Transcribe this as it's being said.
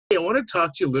want to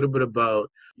talk to you a little bit about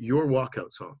your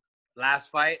Walkout song. Last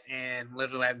fight, and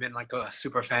literally I've been like a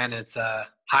super fan. It's a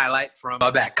highlight from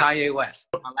Kanye West.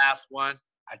 My last one,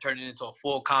 I turned it into a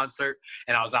full concert,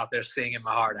 and I was out there singing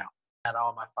my heart out. At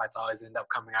all my fights, I always end up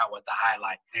coming out with a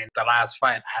highlight. And the last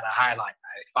fight, I had a highlight.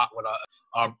 I fought with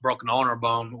a broken ulnar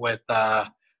bone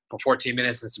for 14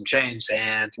 minutes and some change.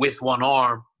 And with one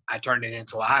arm, I turned it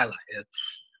into a highlight.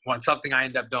 It's something I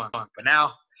end up doing. But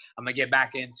now I'm going to get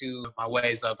back into my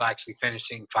ways of actually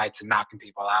finishing fights and knocking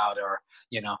people out or,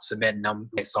 submitting them.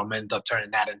 So I'm going to end up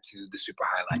turning that into the super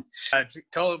highlight.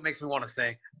 Totally makes me want to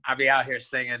sing. I be out here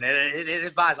singing.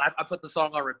 I put the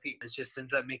song on repeat. It just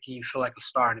ends up making you feel like a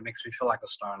star, and it makes me feel like a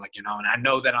star. And I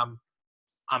know that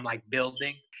I'm like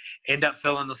building, end up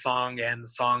filling the song, and the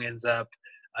song ends up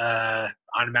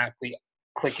automatically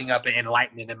clicking up and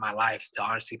enlightening in my life to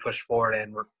honestly push forward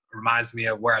and reminds me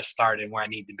of where I started and where I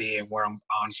need to be and where I'm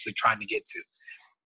honestly trying to get to.